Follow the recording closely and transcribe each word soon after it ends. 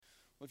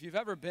Well, if you've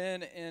ever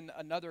been in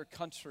another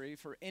country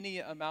for any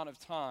amount of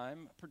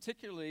time,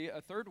 particularly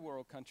a third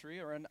world country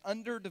or an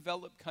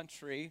underdeveloped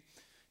country,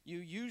 you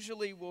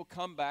usually will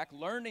come back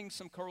learning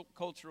some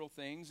cultural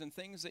things and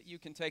things that you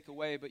can take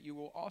away, but you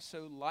will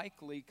also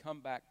likely come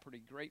back pretty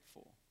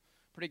grateful.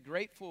 Pretty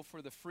grateful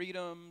for the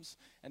freedoms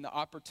and the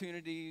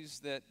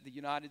opportunities that the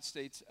United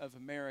States of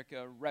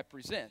America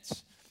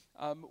represents.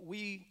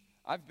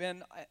 I've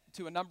been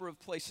to a number of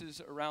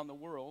places around the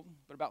world,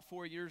 but about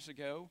 4 years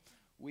ago,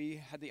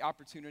 we had the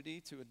opportunity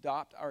to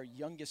adopt our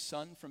youngest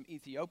son from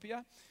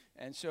Ethiopia,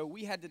 and so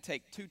we had to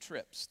take 2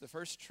 trips. The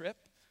first trip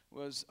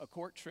was a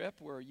court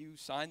trip where you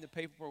sign the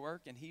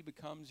paperwork and he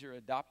becomes your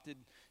adopted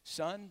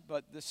son,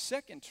 but the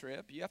second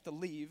trip, you have to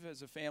leave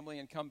as a family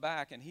and come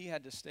back, and he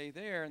had to stay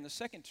there, and the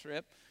second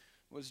trip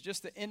was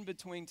just the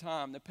in-between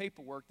time, the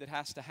paperwork that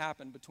has to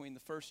happen between the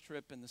first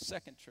trip and the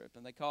second trip,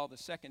 and they call the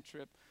second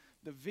trip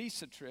the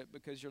visa trip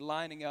because you're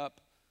lining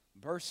up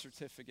birth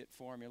certificate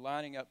for him. You're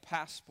lining up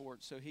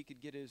passport so he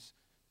could get his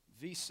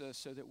visa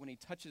so that when he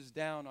touches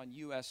down on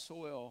U.S.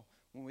 soil,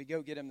 when we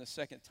go get him the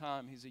second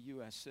time, he's a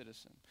U.S.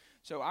 citizen.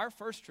 So our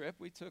first trip,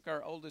 we took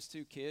our oldest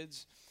 2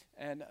 kids,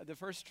 and the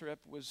first trip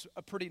was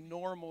a pretty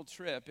normal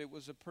trip. It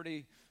was a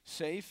pretty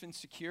safe and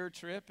secure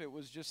trip. It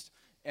was just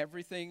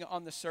everything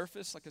on the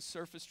surface, like a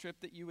surface trip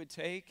that you would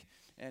take.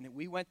 And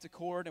we went to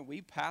court, and we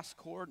passed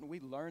court, and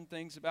we learned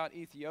things about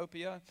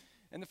Ethiopia.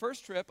 And the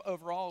first trip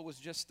overall was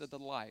just a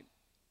delight.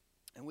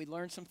 And we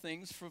learned some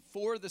things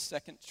for the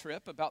second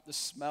trip about the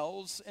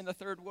smells in a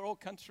third world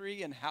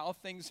country and how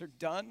things are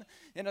done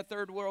in a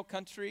third world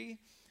country.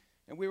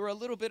 And we were a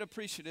little bit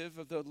appreciative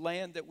of the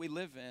land that we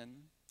live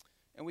in.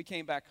 And we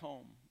came back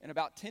home. And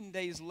about 10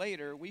 days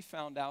later, we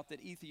found out that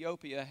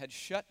Ethiopia had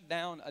shut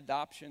down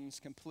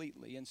adoptions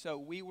completely. And so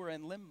we were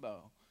in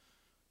limbo.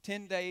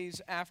 10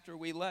 days after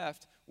we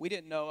left, we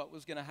didn't know what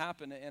was going to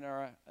happen in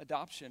our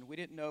adoption. We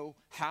didn't know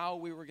how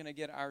we were going to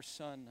get our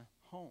son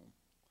home.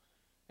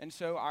 And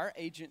so our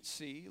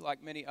agency,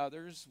 like many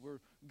others,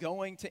 were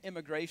going to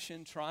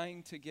immigration,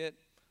 trying to get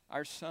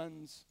our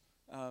son's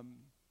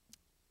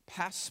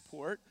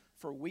passport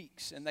for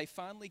weeks. And they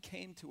finally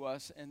came to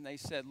us and they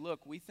said,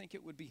 look, we think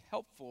it would be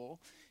helpful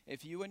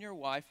if you and your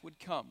wife would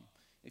come.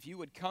 If you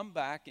would come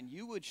back and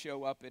you would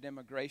show up at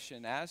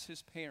immigration as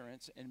his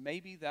parents, and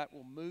maybe that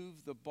will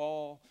move the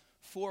ball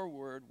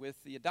forward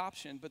with the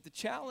adoption. But the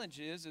challenge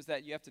is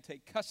that you have to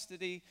take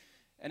custody,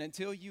 and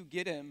until you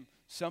get him,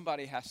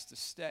 somebody has to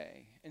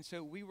stay. And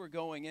so we were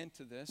going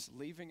into this,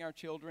 leaving our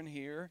children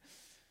here.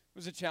 It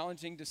was a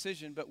challenging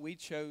decision, but we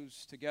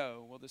chose to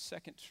go. Well, the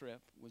second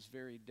trip was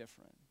very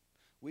different.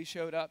 We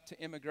showed up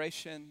to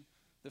immigration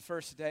the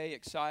first day,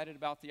 excited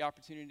about the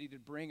opportunity to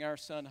bring our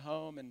son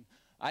home, and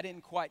I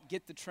didn't quite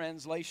get the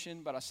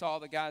translation, but I saw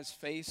the guy's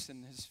face,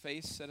 and his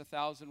face said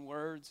 1,000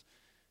 words,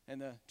 and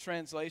the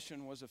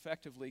translation was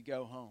effectively,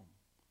 go home.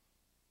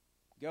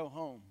 Go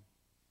home.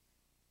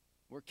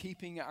 We're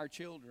keeping our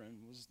children.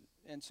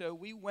 And so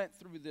we went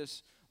through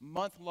this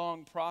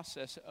month-long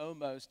process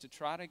almost to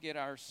try to get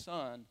our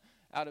son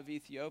out of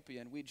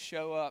Ethiopia. And we'd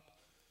show up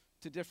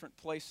to different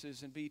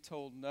places and be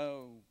told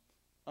no.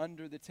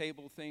 Under the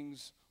table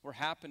things were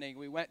happening.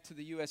 We went to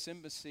the U.S.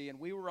 Embassy, and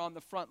we were on the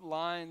front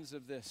lines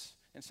of this.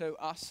 And so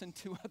us and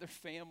 2 other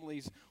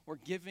families were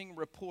giving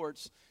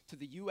reports to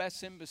the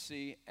U.S.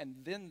 Embassy, and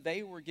then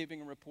they were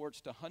giving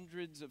reports to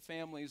hundreds of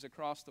families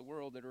across the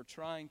world that are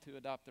trying to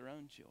adopt their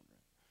own children.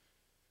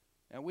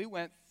 And we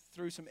went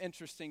through some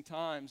interesting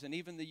times, and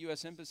even the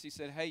U.S. Embassy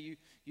said, hey,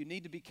 you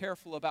need to be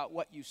careful about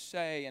what you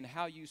say and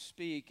how you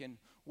speak and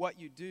what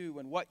you do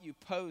and what you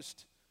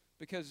post,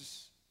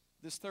 because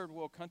this third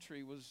world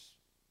country was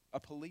a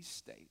police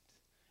state.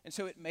 And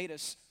so it made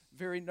us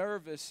very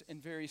nervous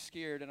and very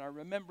scared. And I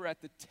remember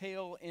at the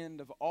tail end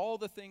of all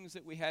the things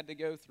that we had to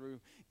go through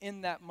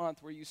in that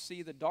month, where you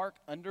see the dark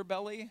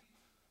underbelly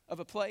of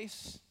a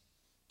place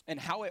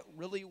and how it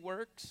really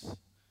works.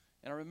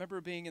 And I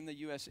remember being in the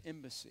U.S.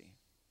 Embassy.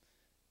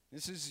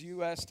 This is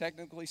U.S.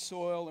 technically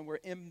soil, and we're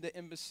in the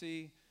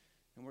embassy,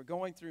 and we're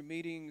going through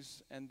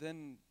meetings, and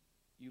then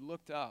you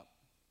looked up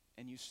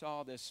and you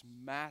saw this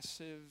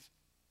massive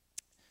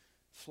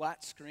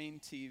flat screen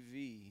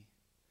TV,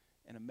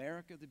 and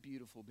America the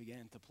Beautiful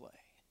began to play.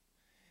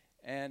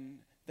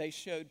 And they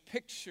showed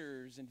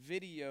pictures and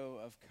video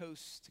of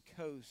coast to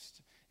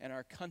coast and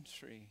our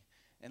country.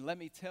 And let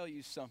me tell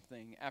you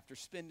something, after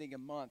spending a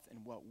month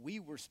in what we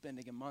were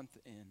spending a month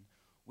in,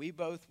 we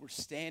both were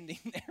standing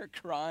there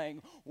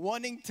crying,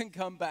 wanting to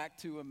come back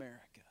to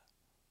America.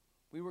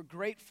 We were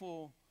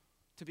grateful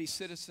to be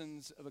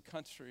citizens of a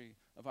country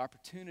of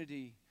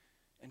opportunity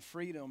and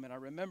freedom. And I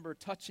remember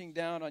touching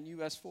down on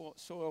U.S.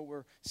 soil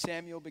where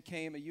Samuel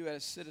became a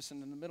U.S.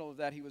 citizen. In the middle of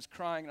that, he was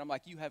crying, and I'm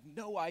like, you have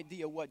no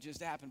idea what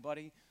just happened,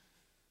 buddy.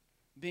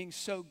 Being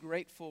so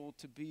grateful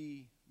to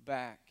be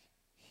back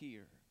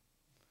here.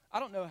 I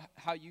don't know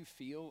how you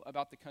feel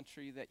about the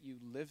country that you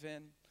live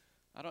in.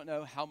 I don't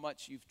know how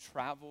much you've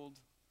traveled.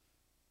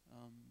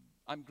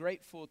 I'm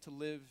grateful to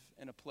live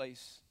in a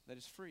place that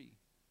is free.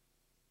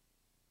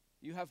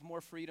 You have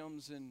more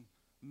freedoms in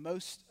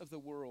most of the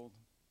world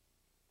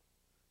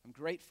I'm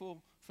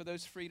grateful for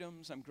those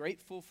freedoms. I'm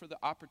grateful for the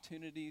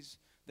opportunities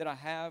that I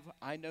have.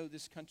 I know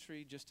this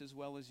country just as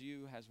well as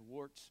you has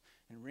warts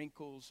and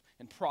wrinkles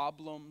and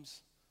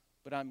problems,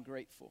 but I'm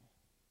grateful.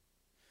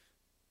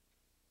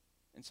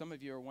 And some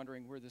of you are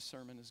wondering where this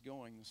sermon is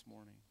going this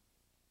morning.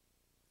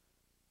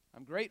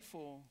 I'm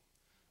grateful,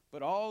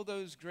 but all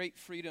those great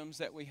freedoms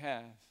that we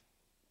have,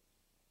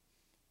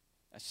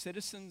 as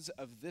citizens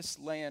of this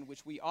land,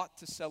 which we ought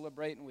to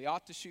celebrate and we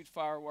ought to shoot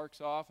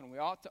fireworks off and we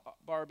ought to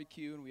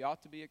barbecue and we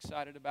ought to be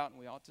excited about and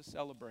we ought to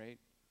celebrate,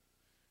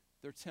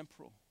 they're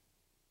temporal.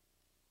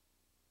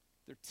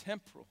 They're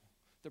temporal.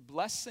 They're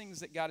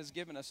blessings that God has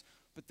given us,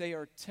 but they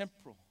are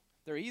temporal.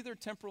 They're either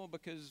temporal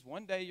because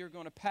one day you're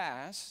going to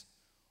pass,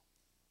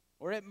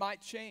 or it might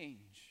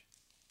change.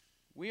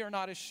 We are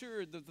not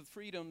assured of the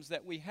freedoms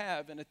that we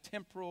have in a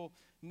temporal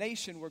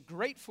nation. We're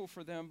grateful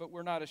for them, but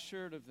we're not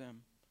assured of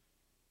them.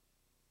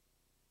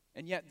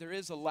 And yet there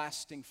is a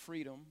lasting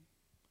freedom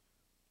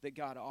that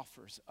God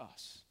offers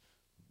us.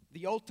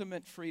 The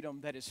ultimate freedom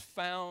that is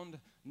found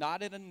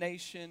not in a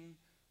nation,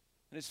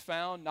 that is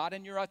found not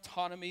in your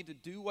autonomy to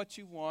do what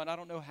you want. I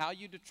don't know how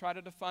you try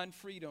to define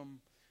freedom,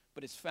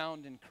 but it's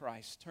found in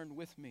Christ. Turn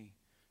with me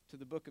to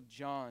the book of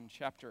John,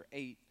 chapter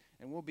 8,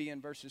 and we'll be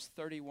in verses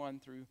 31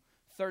 through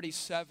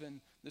 37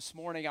 this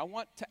morning. I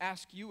want to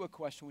ask you a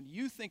question. When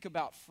you think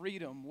about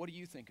freedom, what do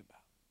you think about?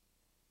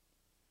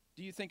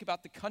 Do you think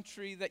about the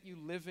country that you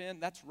live in?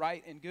 That's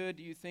right and good.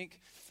 Do you think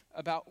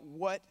about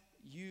what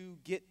you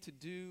get to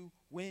do,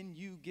 when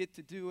you get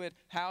to do it,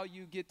 how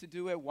you get to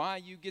do it, why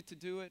you get to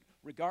do it,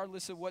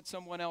 regardless of what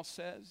someone else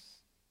says?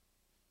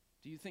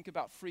 Do you think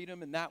about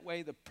freedom in that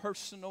way, the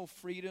personal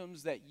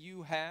freedoms that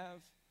you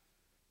have?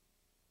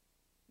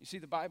 You see,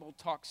 the Bible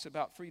talks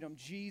about freedom.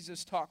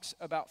 Jesus talks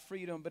about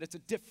freedom, but it's a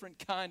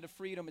different kind of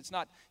freedom. It's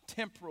not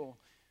temporal,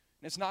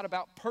 and it's not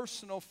about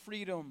personal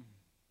freedom.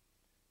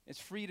 It's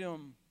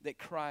freedom that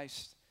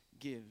Christ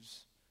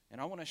gives.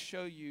 And I want to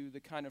show you the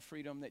kind of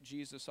freedom that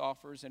Jesus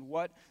offers and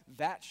what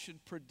that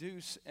should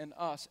produce in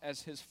us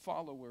as his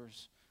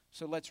followers.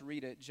 So let's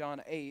read it.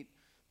 John 8,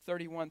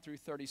 31 through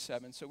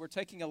 37. So we're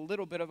taking a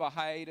little bit of a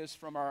hiatus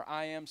from our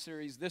I Am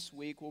series this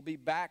week. We'll be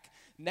back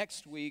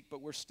next week,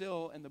 but we're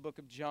still in the book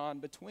of John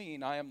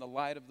between I am the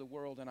light of the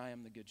world and I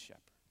am the good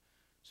shepherd.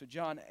 So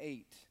John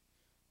 8,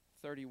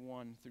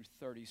 31 through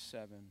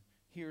 37.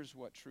 Here's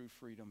what true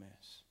freedom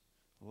is.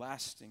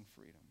 Lasting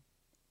freedom.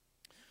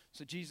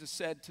 So Jesus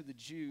said to the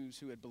Jews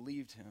who had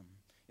believed him,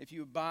 "If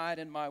you abide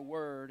in my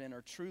word and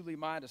are truly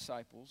my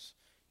disciples,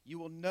 you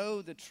will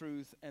know the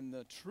truth, and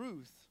the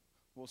truth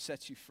will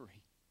set you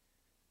free."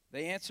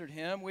 They answered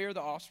him, "We are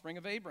the offspring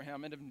of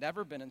Abraham and have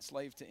never been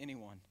enslaved to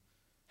anyone.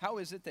 How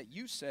is it that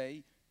you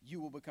say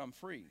you will become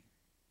free?"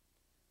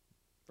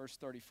 Verse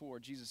 34,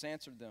 Jesus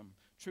answered them,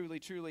 "Truly,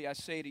 truly, I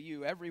say to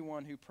you,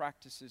 everyone who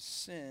practices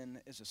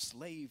sin is a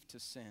slave to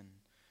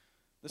sin.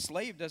 The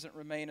slave doesn't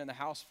remain in the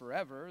house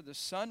forever. The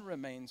son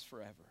remains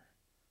forever.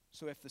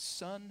 So if the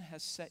Son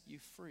has set you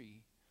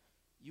free,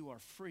 you are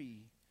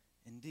free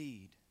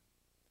indeed.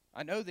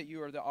 I know that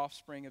you are the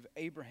offspring of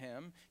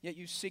Abraham, yet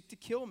you seek to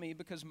kill me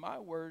because my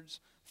words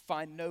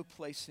find no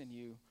place in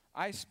you.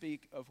 I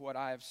speak of what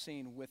I have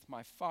seen with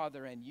my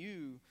Father, and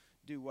you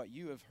do what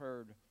you have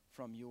heard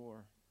from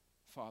your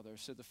father."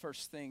 So the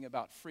first thing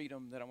about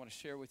freedom that I want to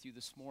share with you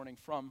this morning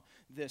from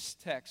this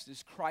text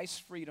is Christ's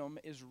freedom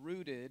is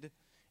rooted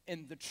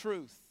in the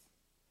truth.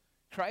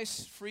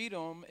 Christ's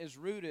freedom is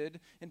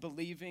rooted in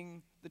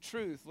believing the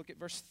truth. Look at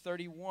verse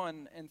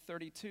 31 and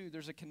 32.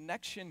 There's a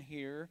connection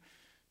here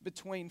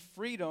between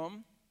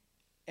freedom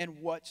and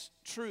what's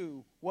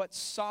true, what's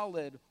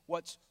solid,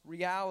 what's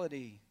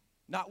reality,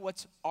 not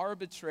what's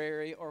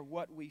arbitrary or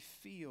what we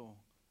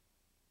feel.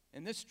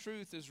 And this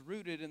truth is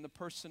rooted in the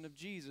person of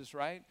Jesus,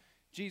 right?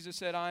 Jesus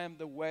said, "I am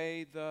the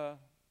way, the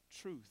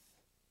truth,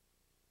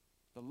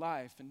 the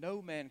life, and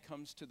no man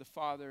comes to the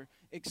Father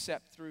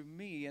except through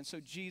me." And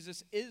so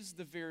Jesus is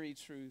the very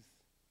truth,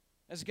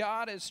 as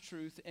God is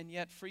truth, and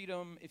yet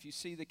freedom, if you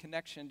see the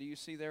connection, do you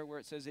see there where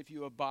it says, "If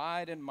you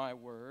abide in my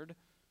word"?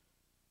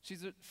 See,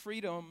 that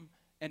freedom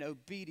and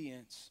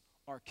obedience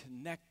are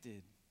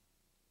connected.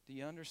 Do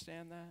you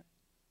understand that?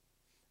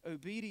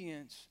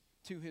 Obedience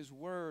to his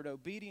word,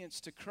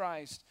 obedience to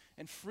Christ,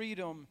 and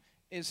freedom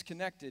is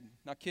connected.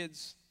 Now,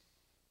 kids,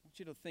 I want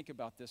you to think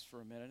about this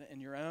for a minute.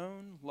 In your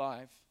own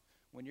life,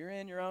 when you're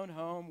in your own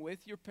home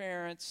with your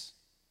parents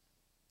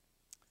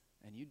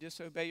and you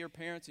disobey your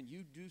parents and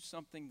you do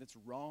something that's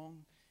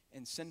wrong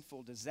and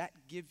sinful, does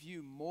that give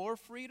you more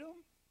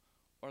freedom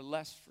or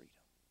less freedom?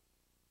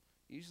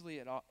 Usually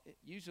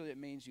it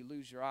means you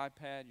lose your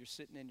iPad, you're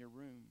sitting in your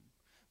room.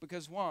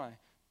 Because why?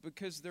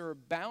 Because there are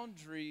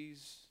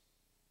boundaries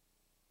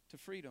to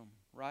freedom,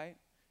 right?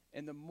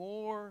 And the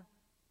more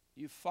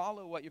you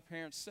follow what your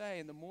parents say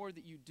and the more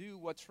that you do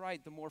what's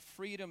right, the more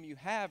freedom you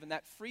have. And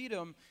that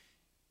freedom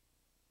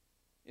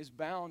is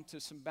bound to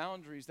some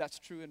boundaries. That's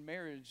true in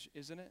marriage,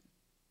 isn't it?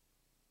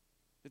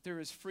 That there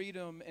is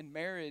freedom in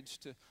marriage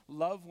to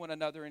love one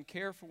another and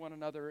care for one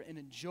another and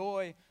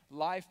enjoy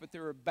life, but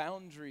there are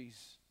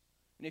boundaries.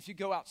 And if you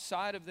go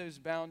outside of those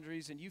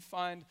boundaries and you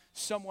find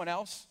someone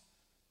else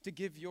to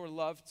give your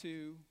love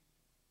to,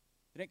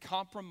 then it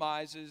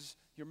compromises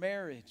your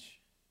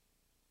marriage.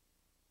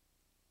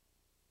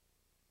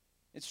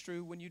 It's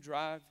true when you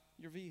drive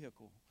your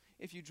vehicle.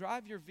 If you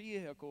drive your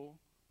vehicle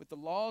with the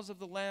laws of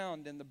the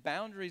land and the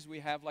boundaries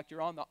we have, like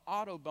you're on the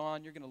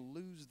Autobahn, you're going to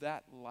lose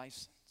that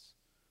license.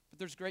 But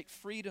there's great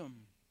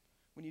freedom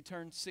when you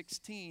turn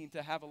 16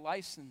 to have a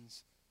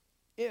license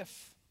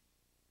if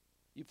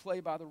you play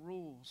by the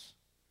rules.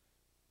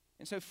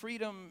 And so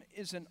freedom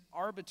isn't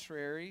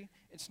arbitrary,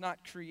 it's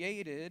not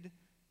created,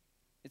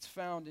 it's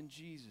found in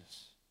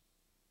Jesus.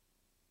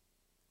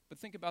 But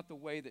think about the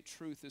way that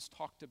truth is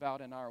talked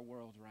about in our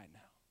world right now.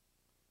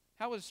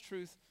 How is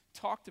truth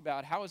talked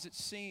about? How is it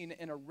seen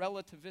in a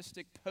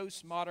relativistic,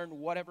 postmodern,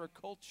 whatever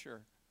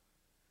culture?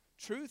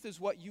 Truth is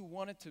what you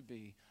want it to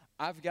be.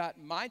 I've got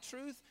my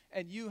truth,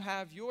 and you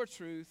have your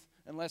truth,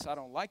 unless I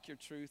don't like your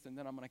truth, and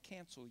then I'm going to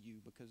cancel you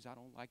because I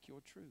don't like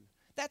your truth.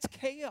 That's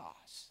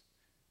chaos.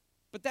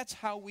 But that's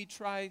how we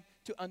try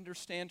to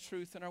understand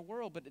truth in our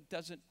world, but it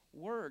doesn't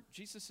work.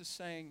 Jesus is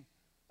saying,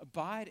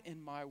 abide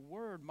in my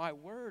word. My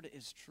word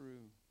is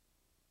true.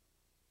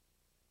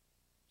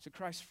 So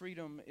Christ's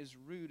freedom is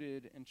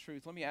rooted in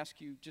truth. Let me ask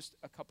you just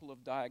a couple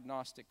of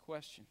diagnostic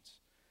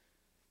questions.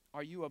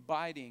 Are you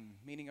abiding,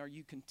 meaning are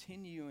you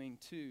continuing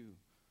to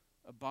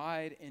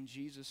abide in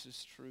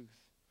Jesus' truth?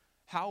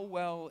 How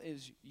well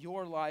is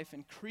your life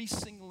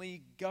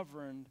increasingly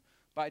governed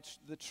by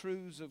the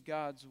truths of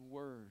God's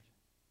word?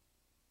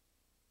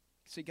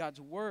 See, God's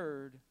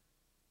word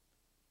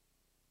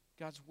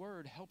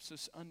helps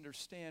us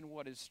understand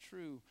what is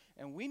true,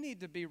 and we need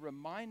to be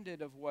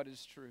reminded of what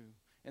is true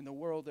in the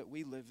world that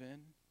we live in.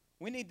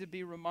 We need to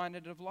be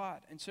reminded of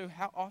Lot. And so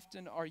how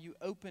often are you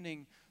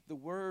opening the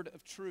word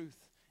of truth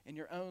in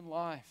your own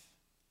life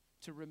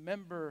to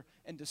remember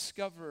and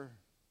discover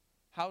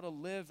how to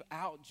live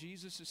out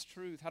Jesus'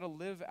 truth, how to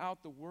live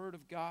out the word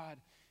of God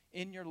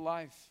in your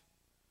life?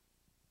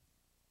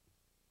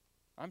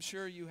 I'm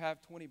sure you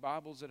have 20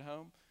 Bibles at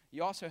home.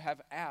 You also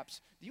have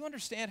apps. Do you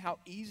understand how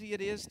easy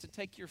it is to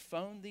take your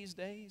phone these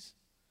days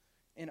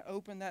and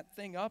open that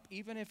thing up,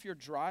 even if you're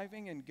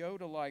driving, and go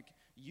to like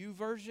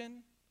YouVersion?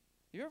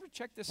 You ever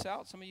check this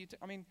out? Some of you,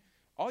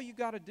 all you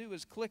got to do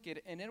is click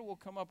it, and it will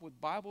come up with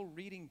Bible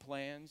reading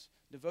plans,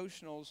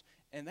 devotionals,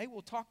 and they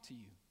will talk to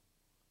you.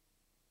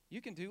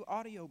 You can do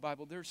audio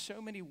Bible. There's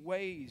so many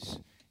ways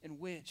in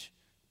which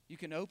you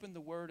can open the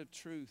word of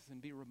truth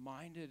and be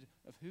reminded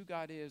of who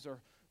God is,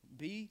 or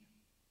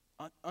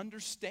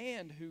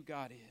understand who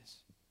God is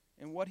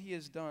and what he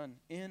has done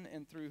in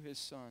and through his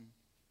Son.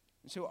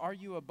 And so are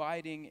you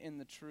abiding in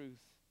the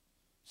truth?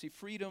 See,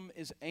 freedom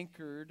is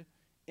anchored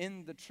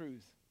in the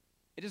truth.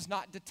 It is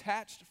not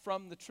detached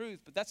from the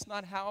truth, but that's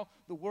not how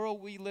the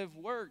world we live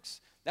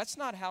works. That's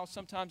not how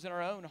sometimes in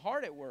our own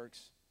heart it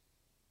works.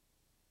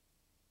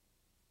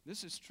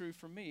 This is true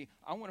for me.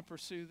 I want to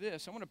pursue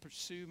this. I want to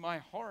pursue my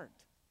heart.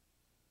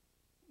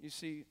 You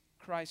see,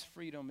 Christ's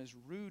freedom is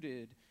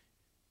rooted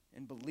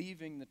in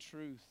believing the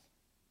truth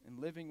and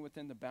living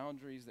within the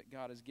boundaries that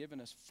God has given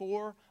us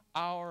for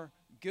our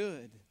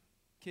good.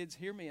 Kids,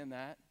 hear me in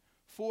that.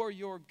 For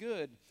your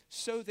good,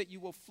 so that you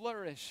will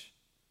flourish,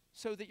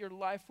 so that your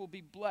life will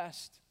be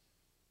blessed,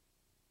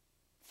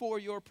 for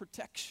your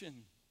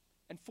protection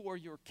and for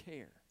your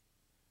care.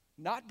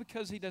 Not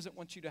because he doesn't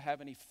want you to have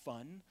any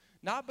fun,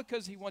 not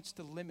because he wants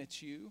to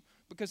limit you,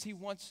 because he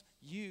wants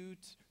you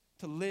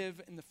to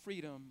live in the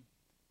freedom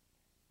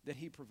that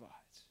he provides.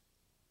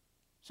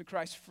 So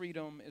Christ's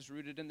freedom is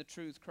rooted in the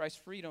truth. Christ's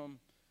freedom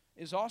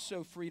is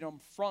also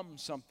freedom from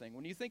something.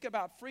 When you think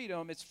about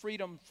freedom, it's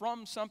freedom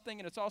from something,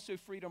 and it's also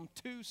freedom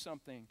to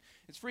something.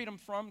 It's freedom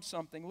from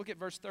something. Look at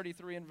verse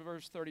 33 and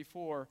verse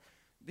 34.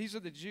 These are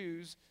the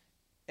Jews.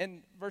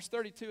 In verse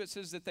 32, it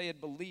says that they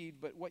had believed,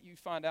 but what you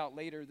find out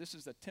later, this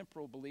is a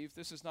temporal belief.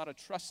 This is not a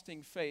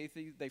trusting faith.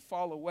 They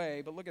fall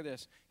away. But look at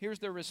this. Here's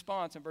their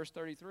response in verse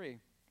 33.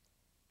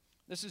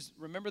 This is,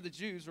 remember the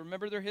Jews,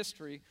 remember their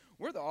history.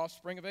 We're the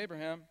offspring of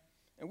Abraham,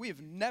 and we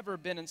have never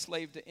been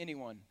enslaved to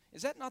anyone.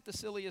 Is that not the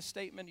silliest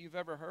statement you've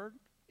ever heard?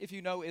 If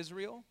you know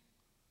Israel,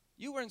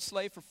 you were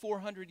enslaved for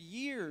 400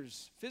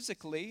 years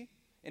physically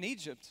in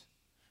Egypt.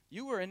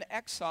 You were in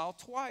exile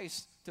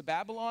twice to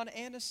Babylon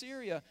and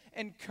Assyria.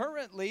 And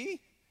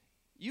currently,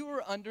 you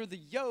are under the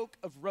yoke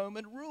of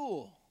Roman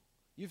rule.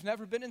 You've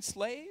never been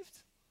enslaved?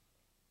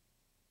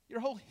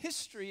 Your whole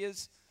history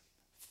is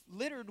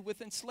littered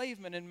with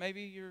enslavement, and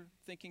maybe you're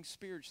thinking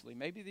spiritually.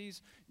 Maybe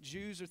these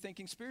Jews are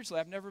thinking spiritually.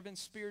 I've never been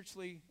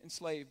spiritually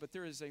enslaved, but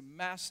there is a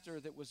master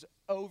that was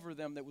over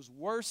them that was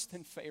worse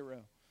than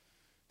Pharaoh,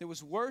 that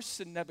was worse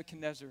than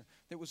Nebuchadnezzar,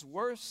 that was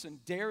worse than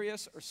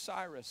Darius or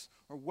Cyrus,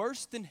 or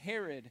worse than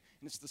Herod,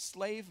 and it's the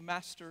slave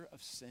master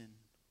of sin.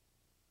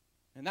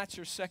 And that's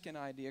your second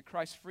idea.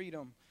 Christ's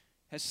freedom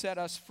has set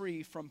us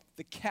free from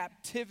the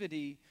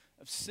captivity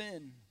of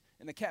sin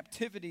and the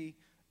captivity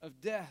of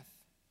death.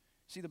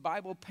 See, the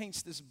Bible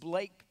paints this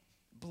bleak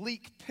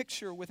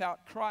picture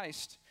without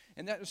Christ.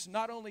 And that is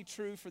not only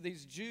true for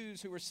these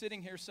Jews who are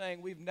sitting here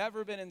saying, we've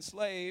never been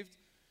enslaved,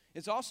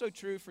 It's also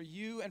true for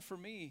you and for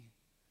me.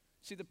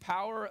 See, the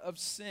power of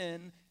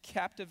sin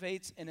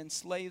captivates and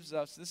enslaves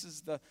us. This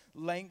is the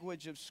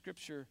language of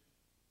Scripture.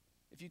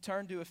 If you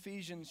turn to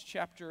Ephesians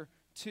chapter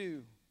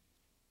 2,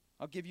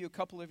 I'll give you a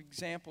couple of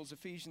examples.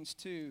 Ephesians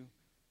 2,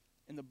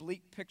 in the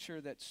bleak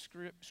picture that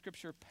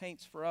Scripture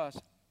paints for us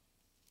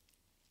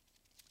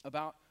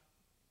about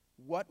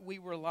what we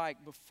were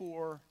like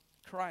before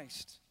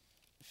Christ.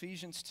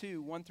 Ephesians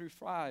 2, 1 through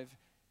 5.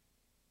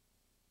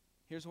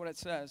 Here's what it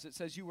says. It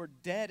says, you were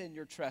dead in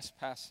your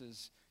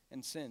trespasses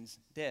and sins.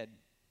 Dead.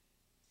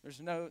 There's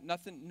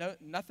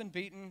nothing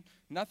beaten,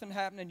 nothing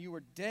happening. You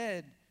were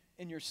dead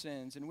in your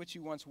sins, in which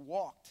you once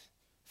walked,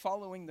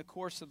 following the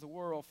course of the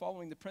world,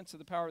 following the prince of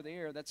the power of the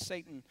air, that's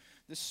Satan,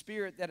 the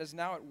spirit that is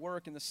now at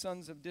work in the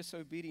sons of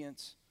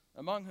disobedience,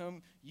 among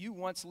whom you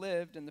once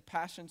lived in the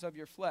passions of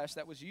your flesh.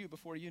 That was you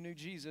before you knew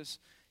Jesus,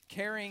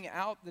 carrying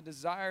out the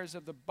desires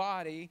of the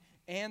body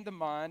and the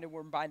mind, and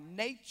were by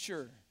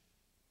nature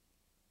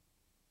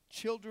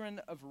children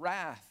of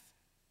wrath.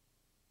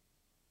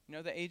 You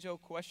know the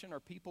age-old question, are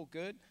people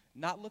good?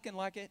 Not looking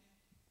like it.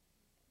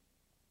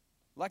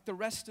 Like the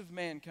rest of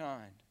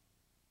mankind.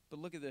 But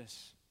look at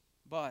this.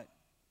 But,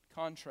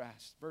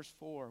 contrast, verse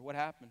 4, what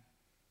happened?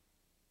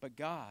 But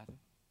God,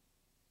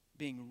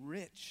 being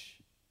rich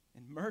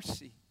in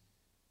mercy,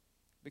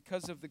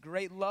 because of the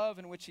great love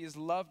in which He has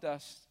loved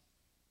us,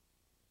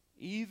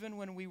 even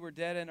when we were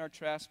dead in our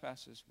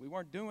trespasses, we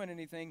weren't doing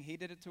anything, He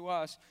did it to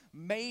us,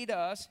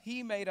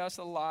 He made us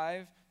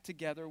alive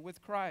together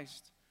with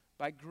Christ.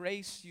 By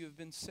grace you have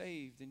been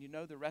saved, and you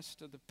know the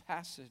rest of the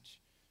passage.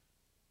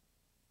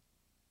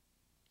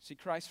 See,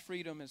 Christ's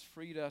freedom has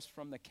freed us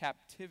from the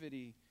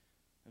captivity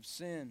of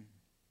sin.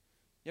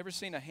 You ever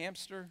seen a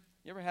hamster?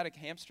 You ever had a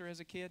hamster as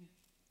a kid?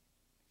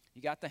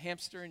 You got the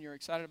hamster and you're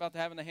excited about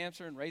having the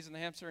hamster and raising the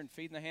hamster and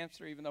feeding the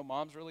hamster even though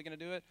mom's really going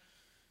to do it.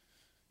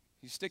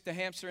 You stick the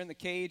hamster in the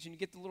cage and you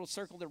get the little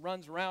circle that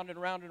runs round and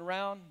round and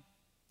round.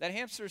 That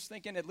hamster is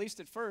thinking, at least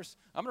at first,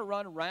 I'm going to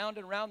run round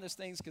and round this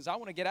thing because I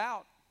want to get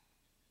out.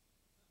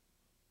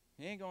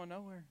 He ain't going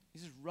nowhere.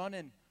 He's just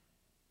running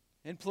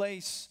in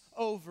place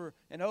over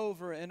and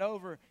over and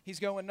over. He's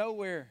going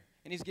nowhere,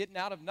 and he's getting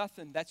out of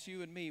nothing. That's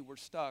you and me. We're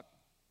stuck.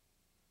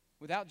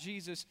 Without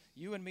Jesus,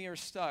 you and me are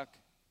stuck.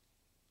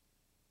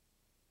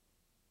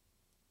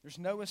 There's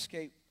no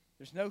escape.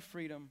 There's no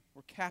freedom.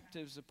 We're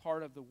captives, a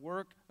part of the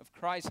work of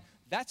Christ.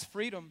 That's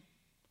freedom.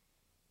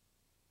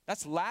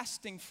 That's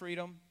lasting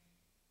freedom.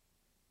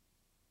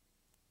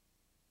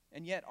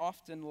 And yet,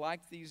 often,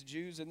 like these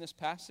Jews in this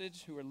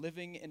passage who are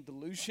living in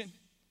delusion,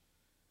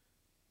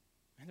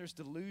 and there's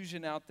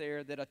delusion out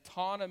there that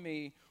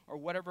autonomy or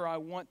whatever I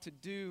want to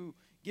do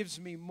gives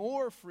me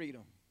more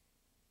freedom.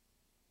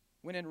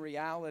 When in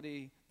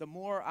reality, the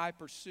more I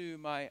pursue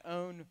my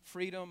own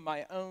freedom,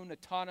 my own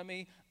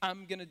autonomy,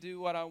 I'm going to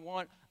do what I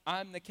want.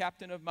 I'm the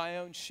captain of my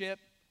own ship.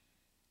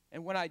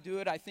 And when I do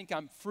it, I think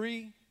I'm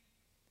free.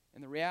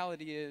 And the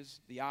reality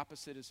is the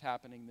opposite is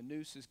happening. The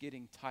noose is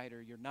getting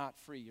tighter. You're not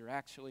free. You're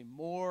actually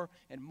more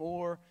and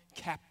more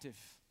captive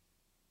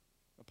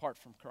apart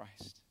from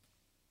Christ.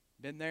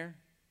 Been there?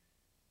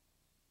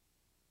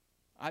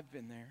 I've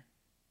been there.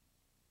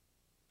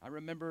 I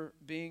remember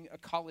being a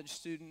college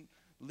student,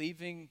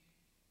 leaving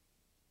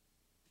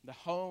the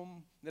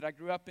home that I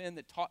grew up in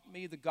that taught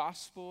me the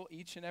gospel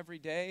each and every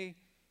day,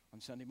 on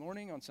Sunday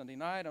morning, on Sunday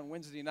night, on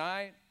Wednesday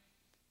night.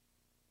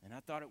 And I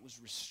thought it was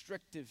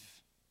restrictive.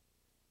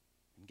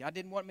 And God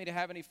didn't want me to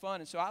have any fun.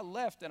 And so I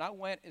left and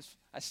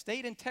I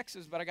stayed in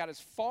Texas, but I got as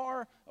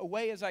far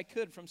away as I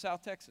could from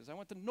South Texas. I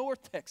went to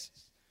North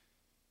Texas.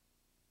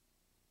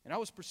 And I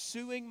was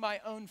pursuing my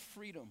own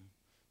freedom.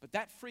 But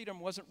that freedom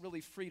wasn't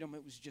really freedom.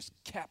 It was just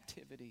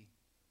captivity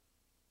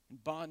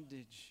and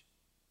bondage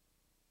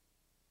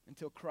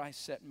until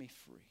Christ set me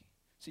free.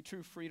 See,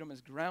 true freedom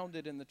is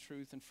grounded in the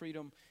truth, and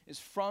freedom is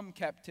from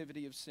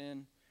captivity of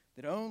sin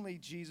that only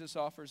Jesus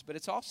offers, but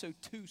it's also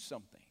to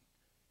something.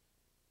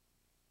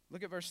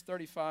 Look at verse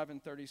 35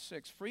 and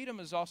 36. Freedom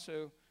is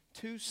also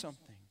to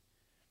something.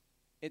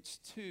 It's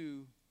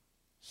to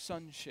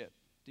sonship.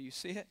 Do you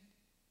see it?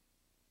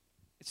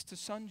 It's to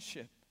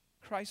sonship.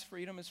 Christ's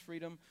freedom is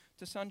freedom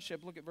to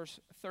sonship. Look at verse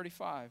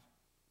 35.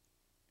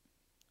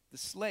 The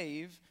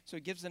slave, so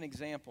he gives an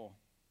example.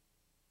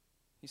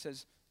 He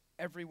says,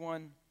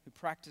 everyone who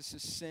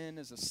practices sin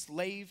is a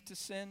slave to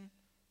sin.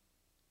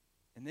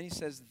 And then he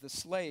says the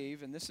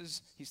slave, and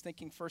he's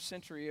thinking first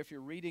century, if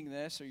you're reading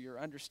this or you're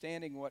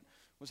understanding what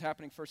was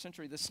happening first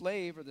century, the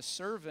slave or the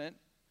servant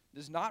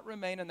does not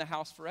remain in the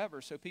house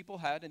forever. So people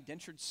had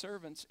indentured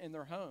servants in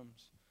their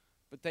homes,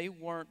 but they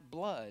weren't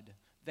blood.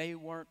 They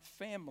weren't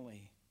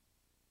family.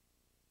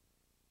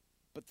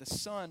 But the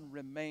Son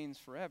remains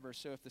forever.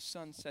 So if the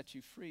Son sets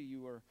you free,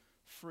 you are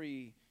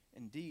free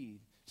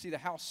indeed. See, the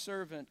house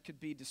servant could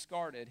be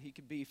discarded. He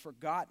could be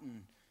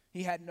forgotten.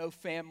 He had no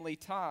family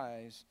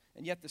ties,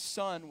 and yet the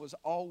son was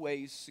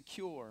always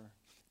secure.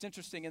 It's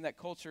interesting in that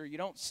culture, you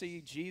don't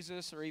see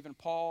Jesus or even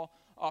Paul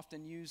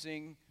often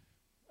using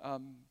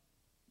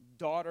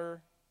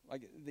daughter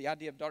like the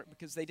idea of daughter,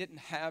 because they didn't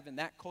have, in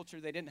that culture,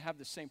 they didn't have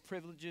the same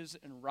privileges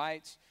and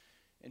rights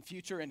and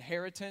future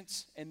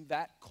inheritance in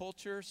that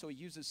culture. So he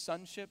uses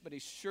sonship, but he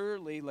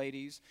surely,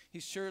 ladies, he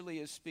surely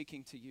is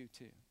speaking to you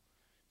too.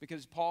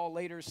 Because Paul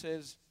later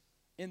says,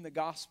 in the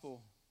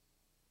gospel,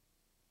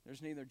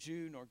 there's neither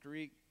Jew nor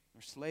Greek,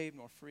 nor slave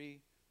nor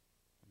free,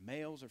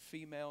 males or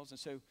females. And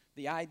so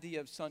the idea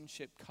of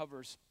sonship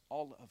covers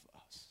all of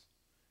us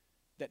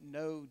that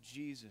know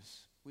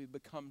Jesus. We've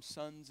become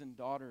sons and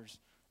daughters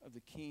of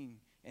the King,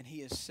 and he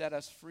has set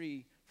us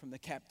free from the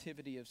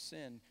captivity of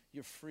sin.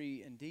 You're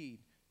free indeed.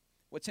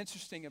 What's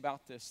interesting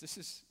about this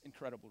is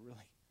incredible, really,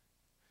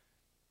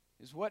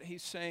 is what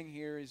he's saying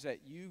here is that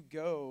you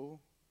go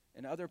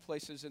in other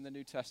places in the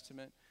New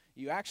Testament,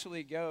 you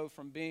actually go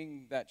from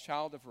being that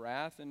child of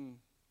wrath in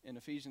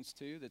Ephesians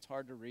 2 that's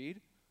hard to read,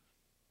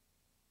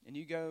 and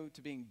you go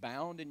to being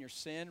bound in your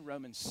sin,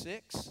 Romans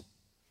 6.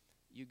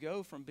 You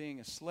go from being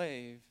a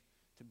slave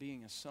to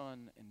being a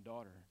son and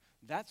daughter.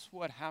 That's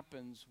what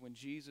happens when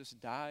Jesus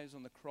dies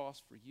on the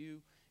cross for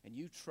you and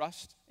you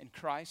trust in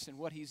Christ and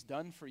what he's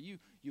done for you.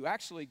 You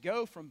actually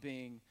go from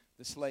being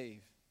the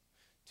slave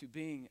to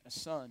being a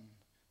son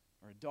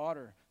or a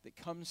daughter that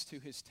comes to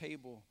his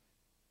table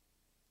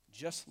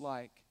just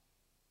like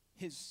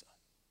his son.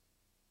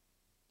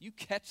 Do you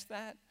catch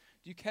that?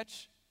 Do you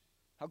catch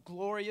how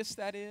glorious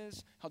that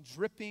is? How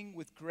dripping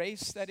with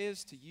grace that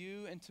is to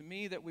you and to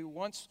me, that we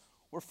once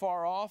were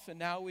far off and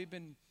now we've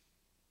been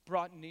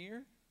brought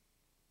near?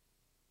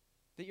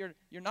 That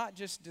you're not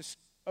just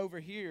over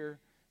here,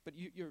 but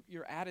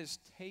you're at his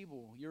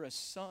table. You're a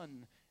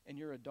son and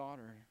you're a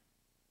daughter.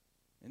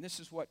 And this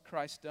is what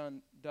Christ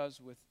does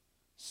with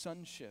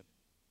sonship.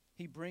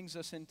 He brings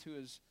us into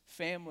his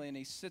family and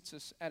he sits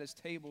us at his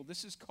table.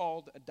 This is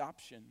called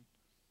adoption.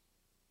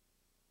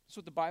 That's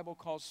what the Bible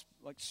calls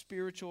like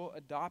spiritual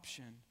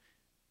adoption,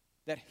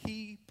 that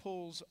he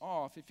pulls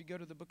off. If you go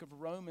to the book of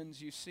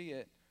Romans, you see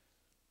it.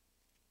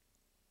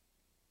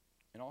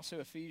 And also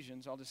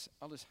Ephesians. I'll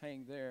just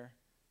hang there.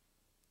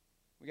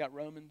 We got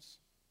Romans.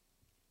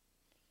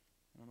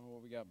 I don't know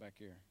what we got back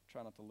here.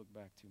 Try not to look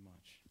back too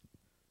much.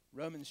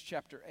 Romans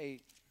chapter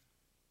 8,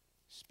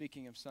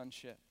 speaking of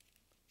sonship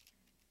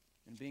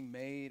and being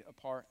made a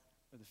part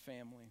of the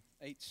family.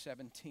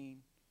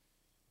 8:17,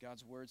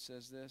 God's word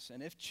says this,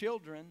 and if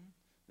children,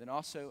 then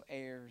also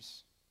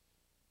heirs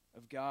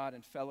of God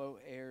and fellow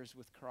heirs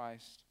with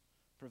Christ,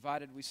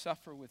 provided we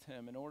suffer with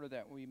him in order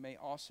that we may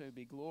also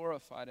be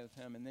glorified with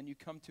him. And then you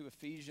come to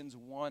Ephesians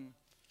 1.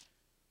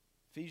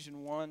 Ephesians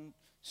 1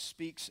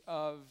 speaks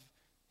of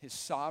his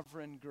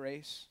sovereign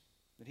grace,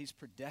 that he's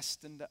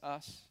predestined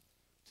us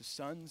to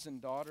sons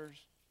and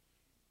daughters.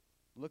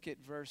 Look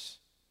at verse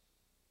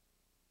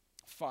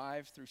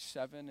 5 through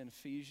 7 in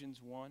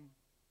Ephesians 1.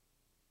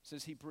 It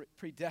says he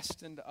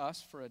predestined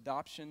us for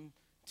adoption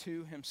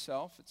to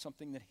himself. It's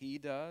something that he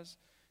does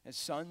as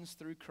sons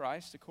through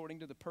Christ, according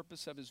to the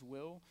purpose of his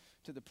will,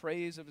 to the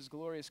praise of his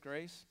glorious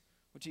grace,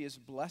 which he has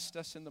blessed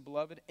us in the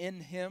beloved.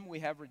 In him we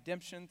have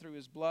redemption through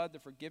his blood, the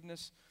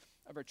forgiveness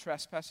of our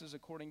trespasses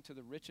according to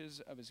the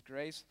riches of his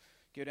grace.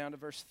 Go down to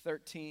verse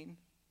 13.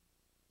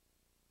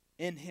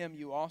 In him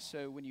you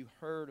also, when you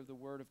heard of the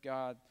word of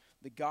God,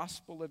 the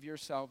gospel of your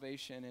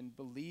salvation, and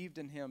believed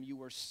in him, you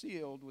were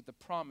sealed with the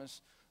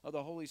promise of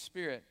the Holy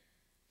Spirit.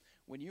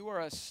 When you are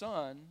a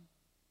son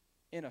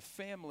in a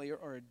family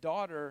or a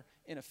daughter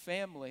in a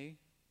family,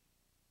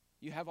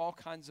 you have all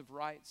kinds of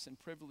rights and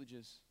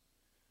privileges.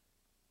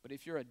 But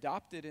if you're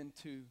adopted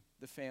into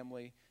the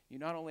family, you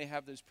not only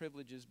have those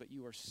privileges, but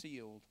you are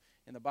sealed.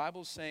 And the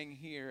Bible's saying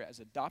here, as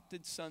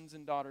adopted sons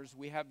and daughters,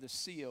 we have the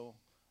seal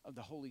of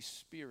the Holy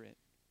Spirit.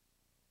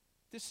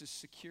 This is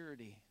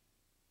security.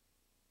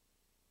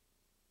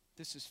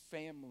 This is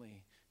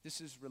family.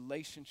 This is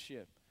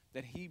relationship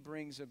that he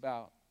brings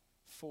about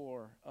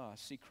for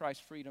us. See,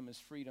 Christ's freedom is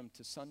freedom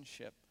to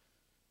sonship,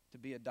 to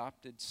be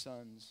adopted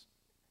sons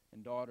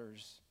and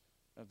daughters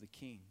of the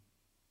King.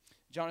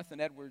 Jonathan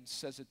Edwards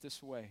says it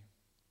this way: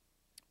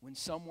 when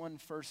someone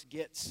first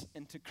gets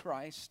into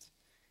Christ,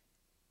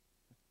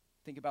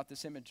 think about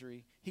this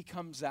imagery, he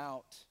comes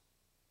out,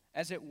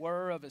 as it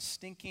were, of a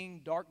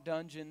stinking dark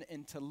dungeon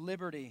into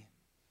liberty.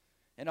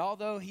 And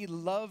although he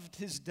loved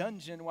his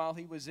dungeon while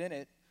he was in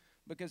it,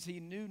 because he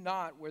knew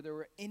not where there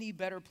were any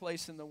better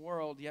place in the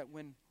world, yet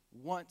when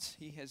once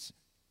he has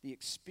the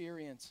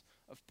experience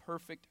of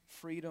perfect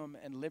freedom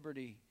and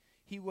liberty,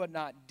 he would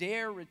not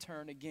dare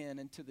return again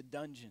into the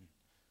dungeon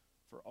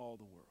for all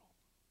the world.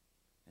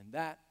 And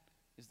that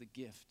is the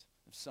gift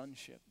of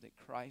sonship that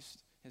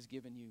Christ has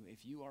given you.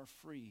 If you are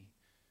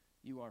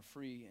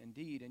free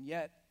indeed. And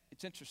yet,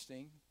 it's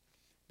interesting,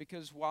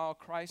 because while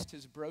Christ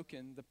has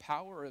broken the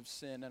power of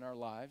sin in our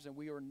lives, and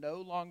we are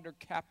no longer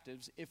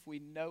captives if we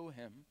know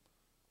him,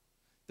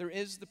 there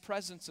is the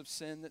presence of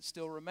sin that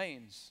still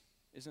remains,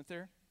 isn't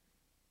there?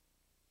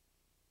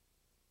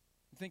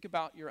 Think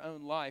about your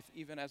own life,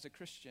 even as a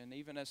Christian,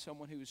 even as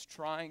someone who is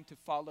trying to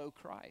follow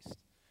Christ.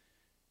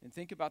 And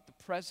think about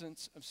the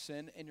presence of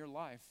sin in your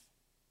life.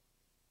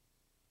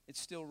 It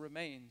still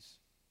remains.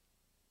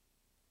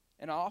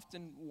 And I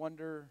often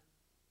wonder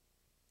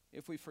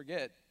if we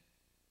forget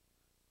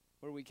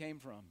where we came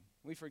from.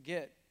 We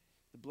forget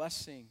the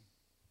blessing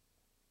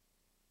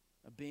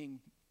of being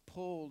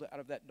pulled out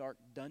of that dark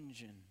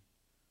dungeon.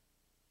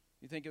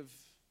 I think of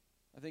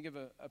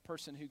a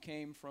person who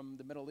came from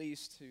the Middle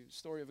East,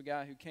 story of a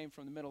guy who came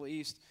from the Middle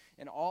East,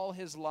 and all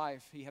his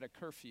life he had a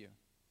curfew.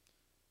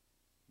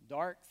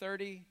 Dark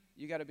 30,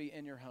 you got to be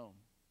in your home.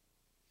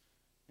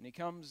 And he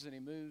comes and he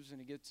moves and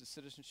he gets his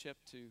citizenship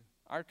to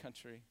our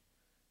country.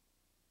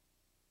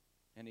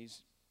 And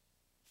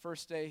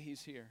first day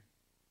he's here.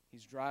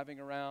 He's driving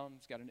around,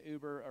 he's got an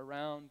Uber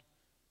around,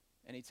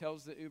 and he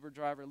tells the Uber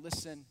driver,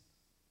 listen,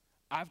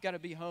 I've got to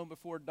be home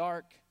before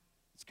dark.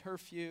 It's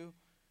curfew.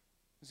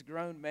 He's a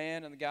grown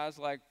man, and the guy's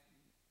like,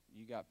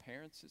 you got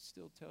parents that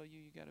still tell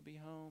you got to be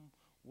home?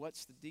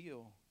 What's the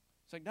deal?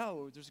 It's like,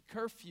 no, there's a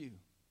curfew.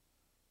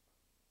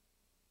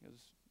 He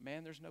goes,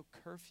 man, there's no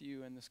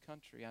curfew in this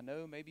country. I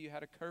know maybe you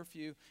had a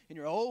curfew in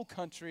your old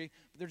country,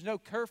 but there's no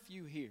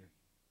curfew here.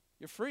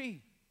 You're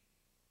free.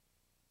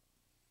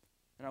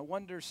 And I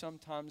wonder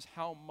sometimes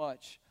how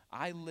much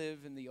I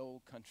live in the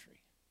old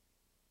country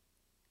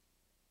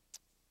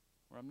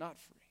where I'm not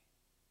free.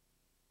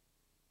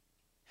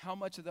 How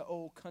much of the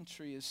old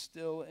country is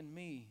still in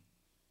me,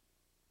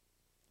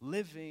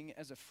 living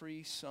as a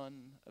free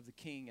son of the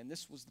King. And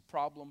this was the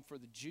problem for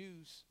the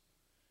Jews.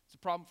 It's a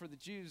problem for the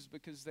Jews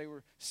because they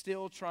were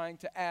still trying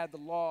to add the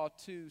law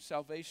to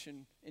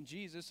salvation in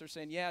Jesus. They're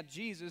saying, yeah,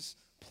 Jesus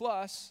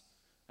plus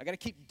I got to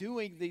keep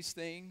doing these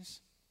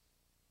things.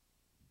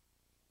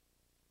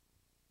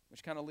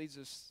 Which kind of leads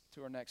us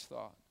to our next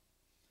thought.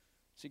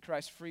 See,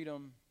 Christ's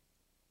freedom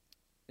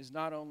is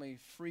not only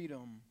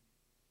freedom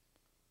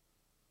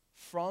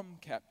from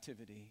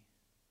captivity,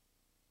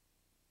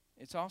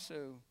 it's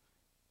also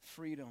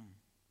freedom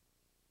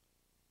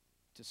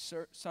to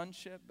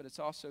sonship, but it's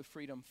also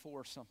freedom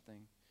for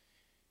something.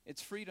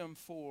 It's freedom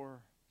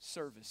for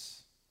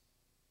service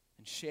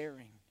and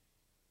sharing.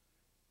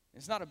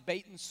 It's not a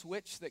bait and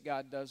switch that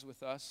God does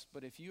with us,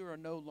 but if you are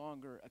no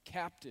longer a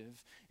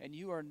captive and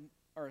you are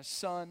a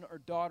son or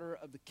daughter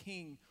of the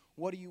King,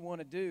 what do you want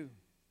to do?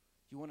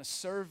 You want to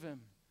serve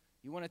him.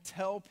 You want to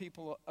tell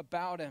people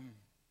about him.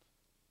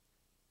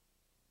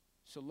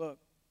 So look,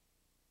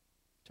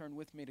 turn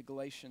with me to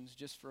Galatians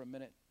just for a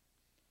minute.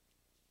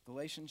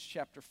 Galatians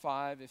chapter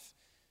 5.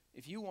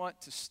 If you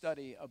want to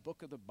study a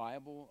book of the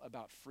Bible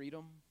about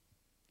freedom,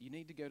 you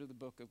need to go to the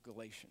book of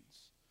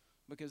Galatians.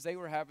 Because they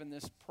were having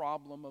this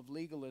problem of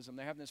legalism.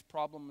 They're having this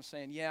problem of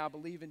saying, yeah, I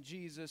believe in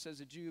Jesus as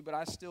a Jew, but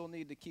I still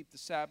need to keep the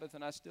Sabbath,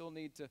 and I still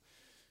need to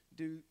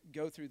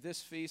go through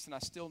this feast, and I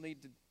still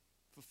need to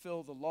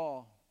fulfill the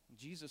law.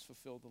 Jesus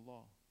fulfilled the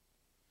law.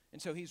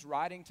 And so he's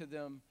writing to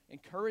them,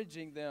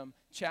 encouraging them,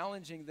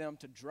 challenging them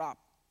to drop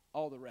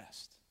all the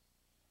rest.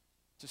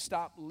 To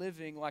stop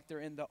living like they're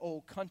in the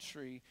old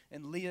country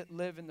and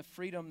live in the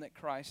freedom that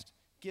Christ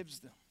gives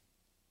them.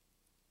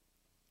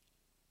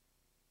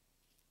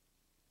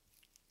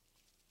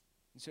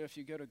 And so if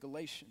you go to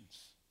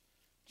Galatians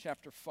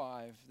chapter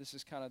 5, this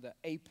is kind of the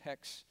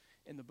apex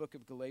in the book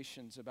of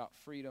Galatians about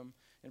freedom.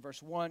 In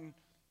verse 1,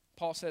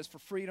 Paul says, for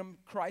freedom,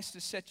 Christ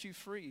has set you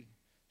free.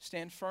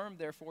 Stand firm,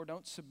 therefore,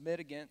 don't submit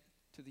again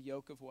to the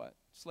yoke of what?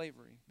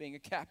 Slavery, being a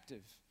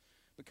captive.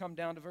 But come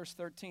down to verse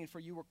 13,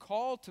 for you were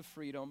called to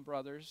freedom,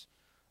 brothers,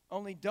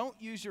 only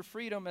don't use your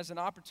freedom as an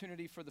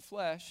opportunity for the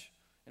flesh.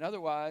 And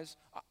otherwise,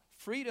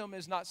 freedom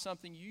is not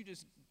something you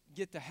just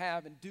get to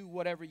have and do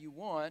whatever you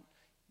want.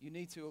 You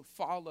need to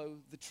follow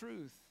the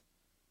truth.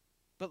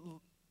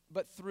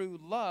 But through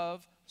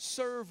love,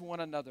 serve one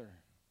another.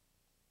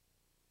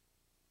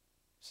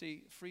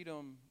 See,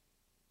 freedom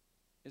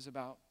is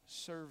about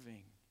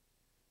serving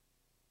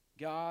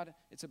God.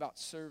 It's about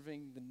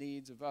serving the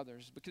needs of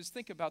others. Because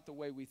think about the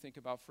way we think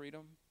about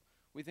freedom.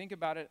 We think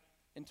about it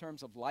in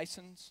terms of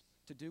license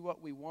to do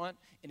what we want,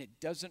 and it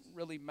doesn't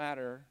really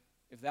matter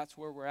if that's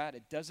where we're at.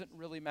 It doesn't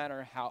really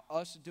matter how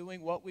us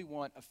doing what we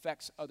want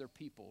affects other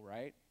people,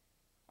 right?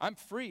 I'm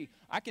free.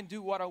 I can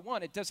do what I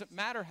want. It doesn't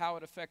matter how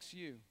it affects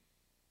you.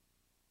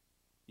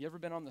 You ever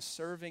been on the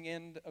serving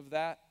end of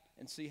that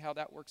and see how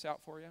that works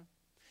out for you?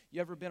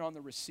 You ever been on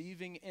the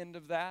receiving end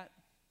of that,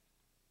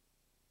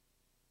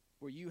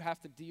 where you have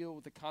to deal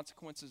with the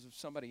consequences of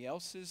somebody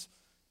else's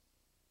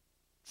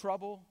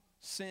trouble,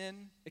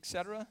 sin,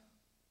 etc.?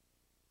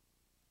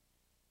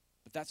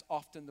 But that's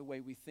often the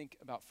way we think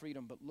about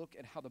freedom. But look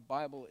at how the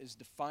Bible is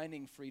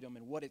defining freedom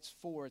and what it's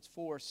for. It's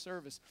for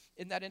service.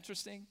 Isn't that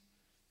interesting?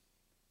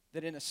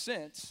 That in a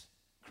sense,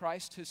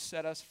 Christ has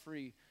set us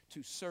free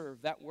to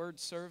serve. That word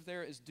serve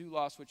there is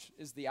doulos, which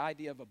is the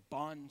idea of a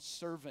bond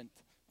servant.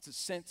 It's a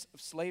sense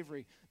of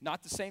slavery.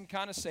 Not the same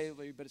kind of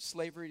slavery, but it's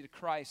slavery to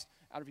Christ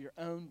out of your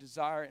own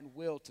desire and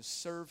will to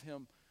serve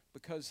him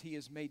because he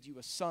has made you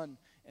a son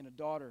and a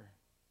daughter,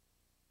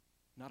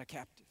 not a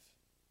captive.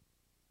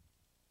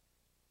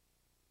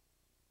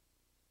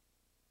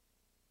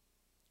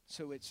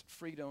 So it's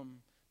freedom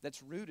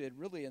that's rooted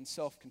really in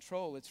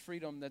self-control. It's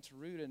freedom that's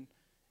rooted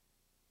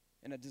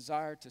and a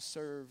desire to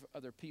serve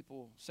other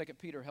people. 2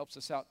 Peter helps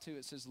us out too.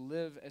 It says,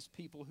 live as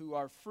people who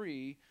are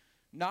free,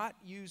 not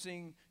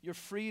using your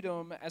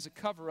freedom as a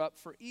cover-up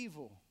for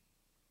evil.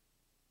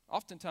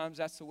 Oftentimes,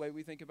 that's the way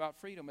we think about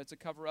freedom. It's a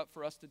cover-up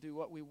for us to do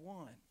what we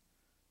want.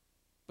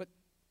 But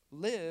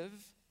live,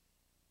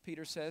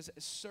 Peter says,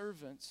 as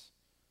servants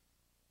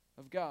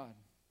of God.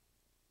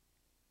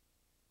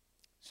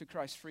 So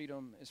Christ's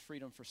freedom is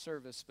freedom for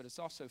service, but it's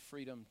also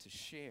freedom to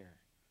share.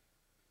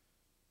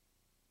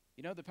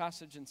 You know the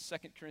passage in 2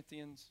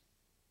 Corinthians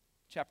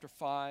chapter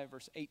 5,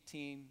 verse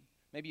 18?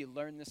 Maybe you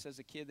learned this as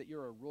a kid, that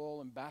you're a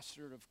royal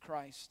ambassador of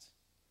Christ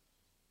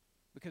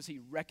because he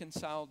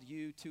reconciled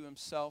you to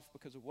himself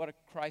because of what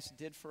Christ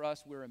did for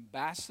us. We're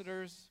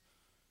ambassadors,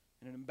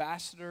 and an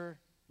ambassador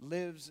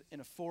lives in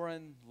a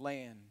foreign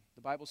land.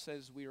 The Bible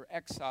says we are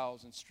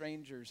exiles and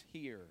strangers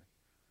here.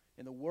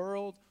 In the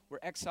world, we're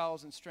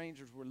exiles and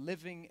strangers. We're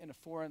living in a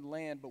foreign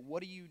land. But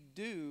what do you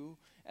do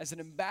as an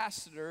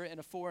ambassador in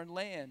a foreign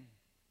land?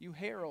 You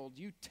herald,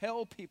 you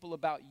tell people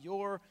about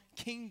your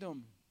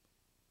kingdom.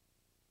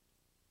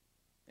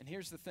 And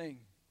here's the thing.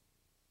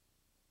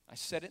 I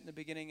said it in the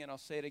beginning and I'll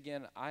say it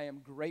again. I am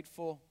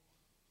grateful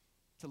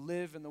to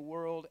live in the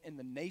world, in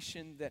the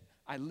nation that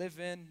I live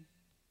in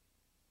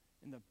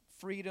the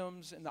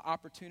freedoms and the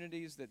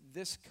opportunities that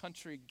this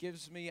country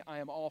gives me. I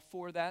am all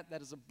for that.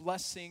 That is a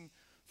blessing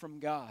from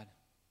God.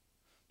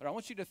 But I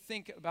want you to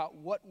think about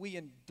what we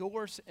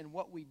endorse and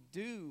what we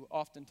do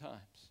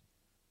oftentimes.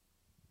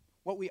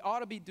 What we ought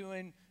to be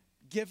doing,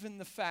 given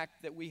the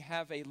fact that we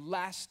have a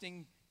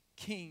lasting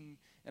king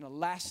and a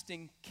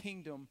lasting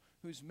kingdom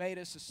who's made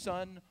us a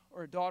son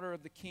or a daughter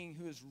of the king,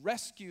 who has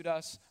rescued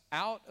us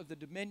out of the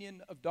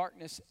dominion of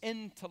darkness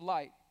into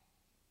light.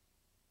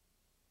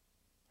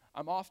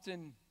 I'm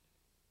often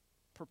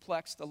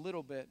perplexed a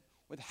little bit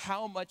with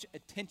how much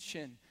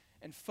attention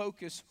and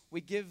focus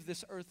we give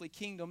this earthly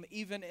kingdom,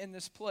 even in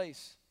this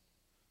place.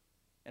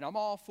 And I'm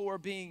all for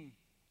being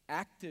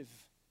active,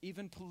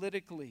 even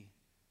politically.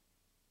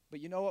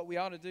 But you know what we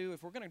ought to do?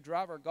 If we're going to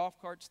drive our golf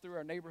carts through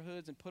our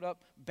neighborhoods and put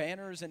up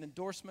banners and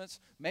endorsements,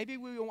 maybe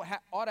we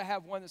ought to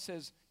have one that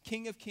says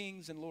King of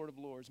Kings and Lord of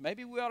Lords.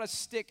 Maybe we ought to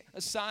stick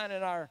a sign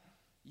in our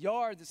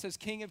yard that says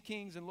King of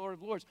Kings and Lord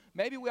of Lords.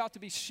 Maybe we ought to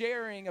be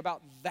sharing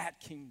about that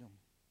kingdom.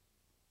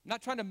 I'm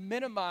not trying to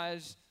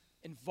minimize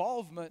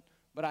involvement,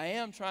 but I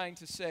am trying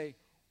to say,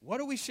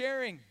 what are we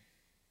sharing?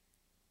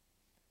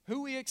 Who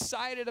are we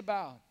excited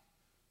about?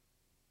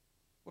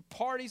 What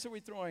parties are we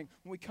throwing?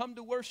 When we come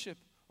to worship,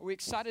 are we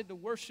excited to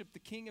worship the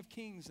King of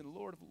Kings and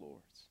Lord of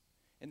Lords?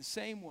 In the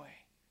same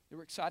way that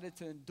we're excited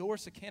to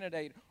endorse a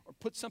candidate or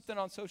put something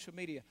on social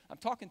media. I'm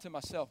talking to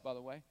myself, by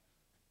the way.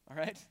 All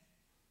right?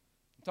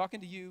 I'm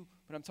talking to you,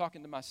 but I'm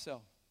talking to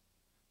myself.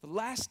 The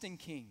lasting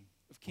King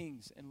of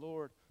Kings and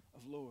Lord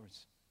of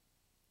Lords.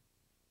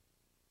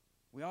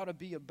 We ought to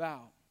be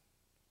about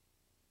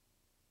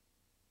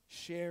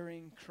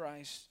sharing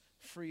Christ's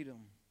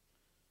freedom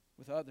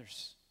with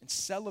others and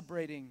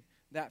celebrating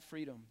that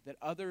freedom that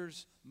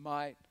others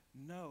might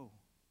know.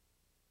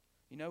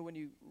 You know, when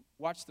you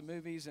watch the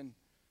movies and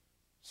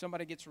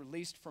somebody gets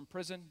released from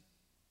prison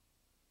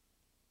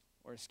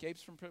or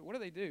escapes from prison, what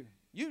do?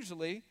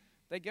 Usually,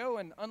 they go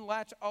and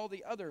unlatch all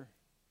the other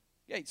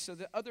gates so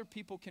that other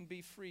people can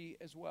be free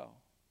as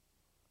well.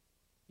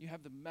 You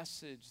have the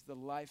message, the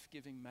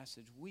life-giving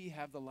message. We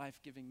have the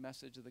life-giving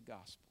message of the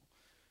gospel.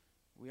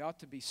 We ought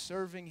to be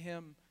serving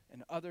him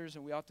and others,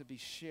 and we ought to be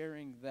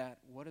sharing that.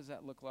 What does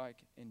that look like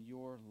in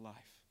your life?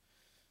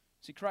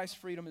 See, Christ's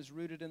freedom is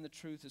rooted in the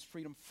truth. His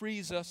freedom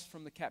frees us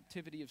from the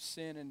captivity of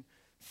sin and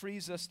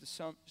frees us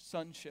to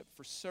sonship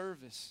for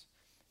service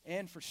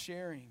and for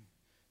sharing,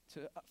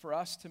 for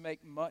us to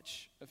make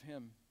much of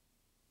him.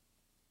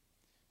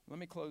 Let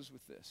me close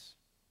with this.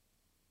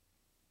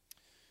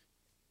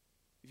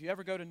 If you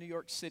ever go to New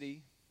York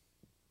City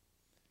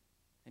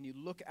and you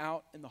look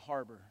out in the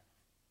harbor,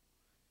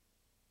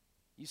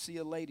 you see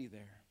a lady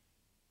there.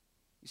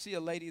 You see a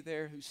lady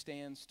there who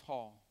stands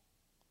tall.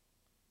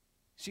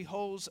 She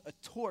holds a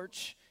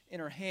torch in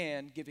her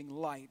hand, giving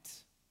light.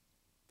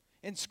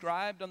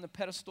 Inscribed on the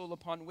pedestal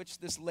upon which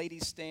this lady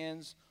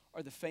stands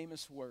are the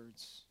famous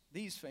words,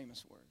 these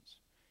famous words.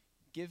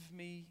 Give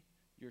me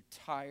your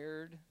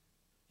tired,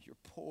 your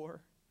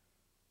poor,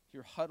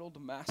 your huddled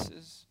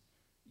masses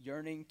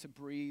yearning to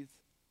breathe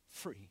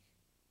free.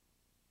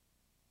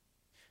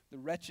 The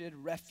wretched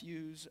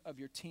refuse of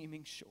your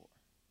teeming shore.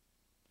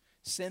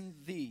 Send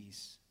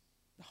these,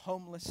 the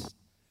homeless,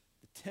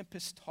 the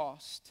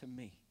tempest-tossed, to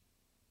me.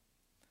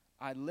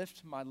 I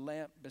lift my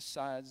lamp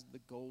beside the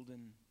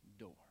golden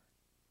door.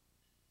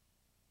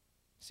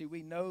 See,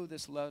 we know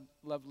this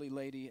lovely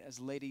lady as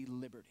Lady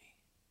Liberty.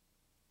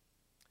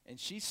 And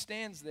she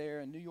stands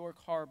there in New York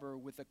Harbor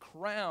with a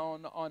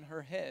crown on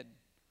her head.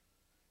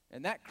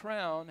 And that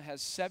crown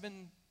has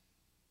seven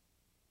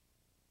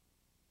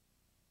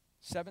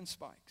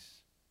spikes.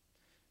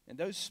 And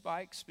those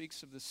spikes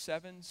speaks of the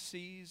 7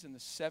 seas and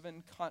the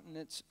 7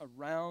 continents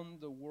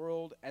around the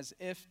world, as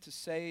if to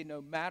say,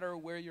 no matter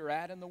where you're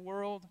at in the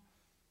world,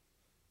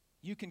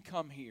 you can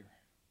come here.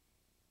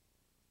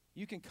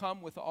 You can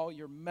come with all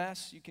your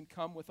mess. You can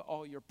come with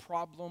all your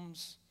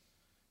problems.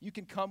 You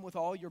can come with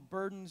all your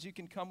burdens. You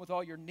can come with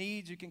all your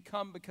needs. You can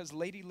come because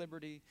Lady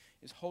Liberty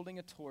is holding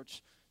a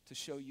torch to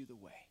show you the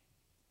way.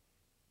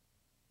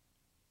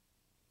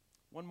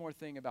 One more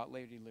thing about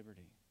Lady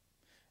Liberty.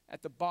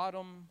 At the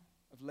bottom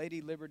of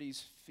Lady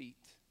Liberty's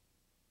feet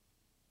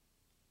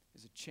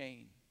is a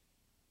chain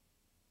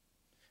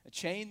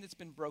that's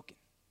been broken.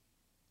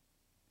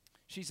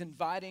 She's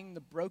inviting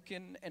the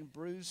broken and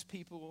bruised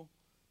people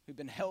who've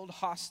been held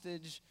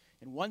hostage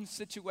in one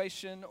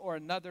situation or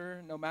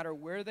another, no matter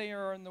where they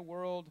are in the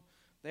world,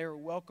 they are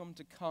welcome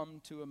to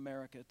come to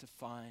America to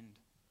find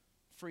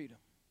freedom.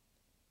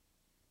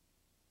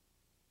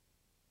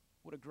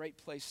 What a great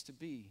place to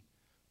be.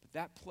 But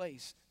that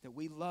place that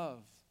we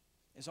love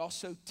is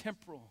also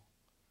temporal.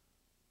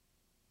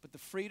 But the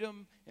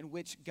freedom in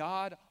which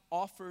God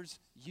offers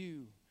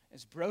you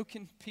as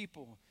broken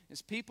people,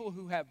 as people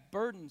who have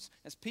burdens,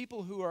 as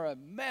people who are a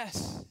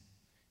mess,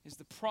 is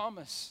the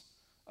promise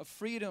of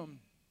freedom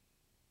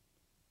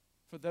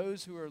for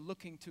those who are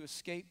looking to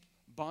escape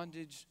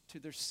bondage to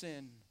their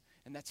sin.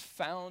 And that's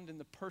found in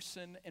the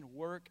person and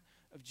work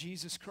of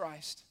Jesus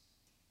Christ.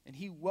 And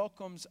he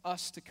welcomes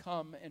us to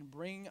come and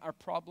bring our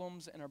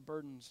problems and our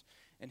burdens.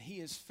 And he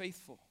is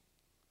faithful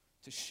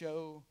to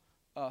show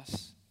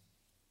us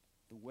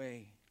the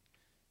way.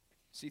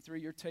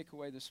 C3, your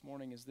takeaway this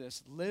morning is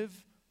this: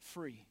 live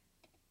free.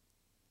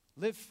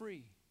 Live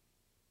free.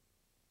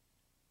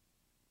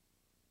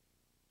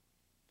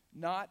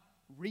 Not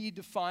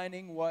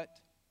redefining what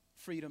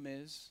freedom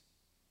is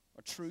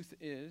or truth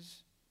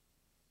is.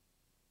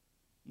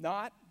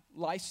 Not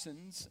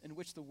license in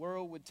which the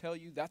world would tell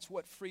you that's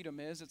what freedom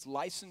is. It's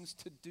license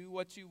to do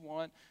what you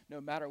want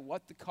no matter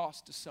what the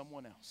cost to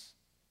someone else.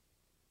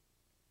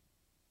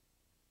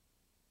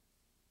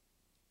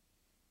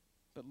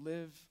 But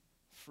live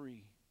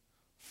free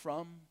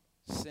from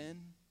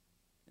sin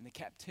and the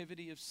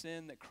captivity of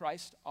sin that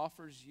Christ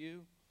offers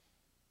you,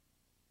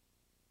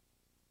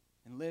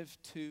 and live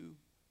to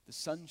the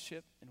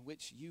sonship in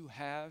which you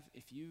have,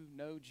 if you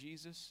know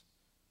Jesus,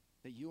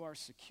 that you are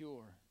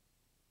secure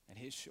at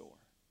his shore.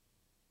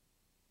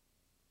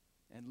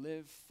 And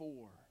live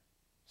for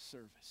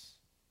service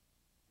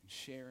and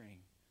sharing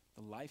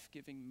the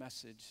life-giving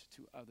message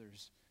to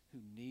others who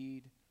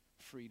need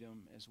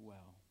freedom as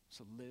well.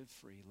 So live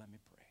free. Let me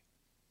pray.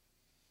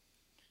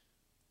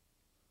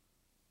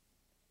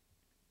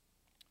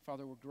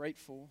 Father, we're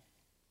grateful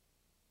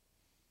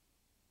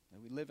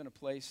that we live in a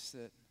place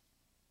that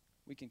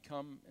we can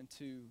come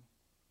into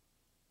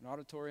an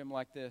auditorium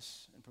like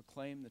this and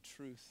proclaim the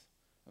truth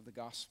of the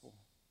gospel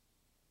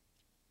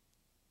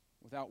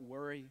without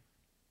worry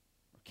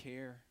or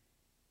care.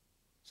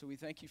 So we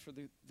thank you for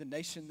the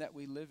nation that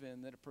we live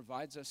in, that it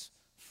provides us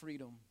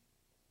freedom.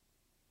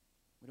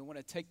 We don't want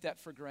to take that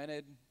for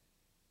granted.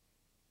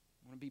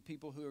 We want to be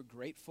people who are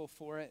grateful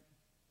for it.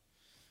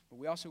 But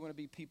we also want to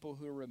be people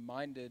who are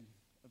reminded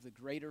of the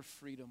greater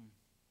freedom,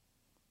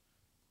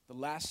 the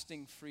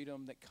lasting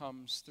freedom that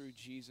comes through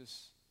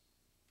Jesus,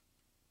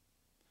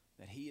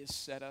 that he has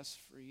set us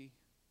free.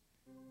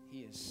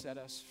 He has set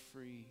us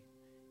free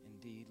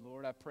indeed.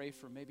 Lord, I pray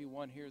for maybe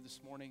one here this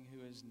morning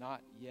who has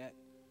not yet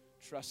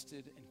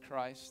trusted in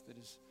Christ, that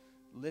is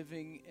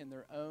living in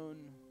their own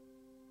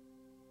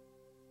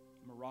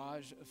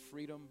mirage of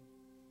freedom,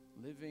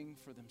 living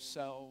for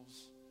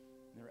themselves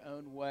in their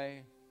own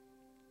way.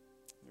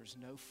 There's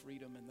no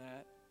freedom in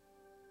that.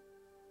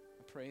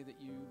 I pray that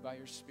you, by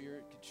your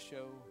Spirit, could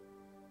show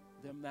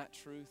them that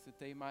truth, that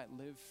they might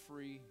live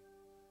free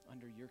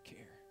under your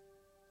care,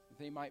 that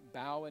they might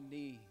bow a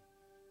knee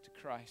to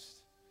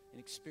Christ and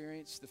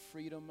experience the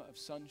freedom of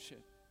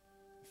sonship,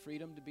 the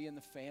freedom to be in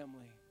the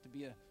family, to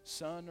be a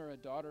son or a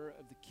daughter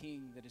of the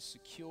King that is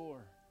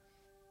secure,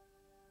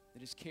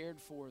 that is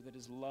cared for, that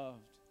is loved.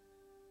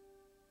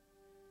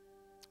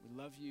 We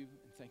love you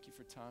and thank you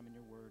for time in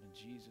your word. In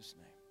Jesus'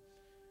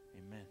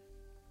 name, amen.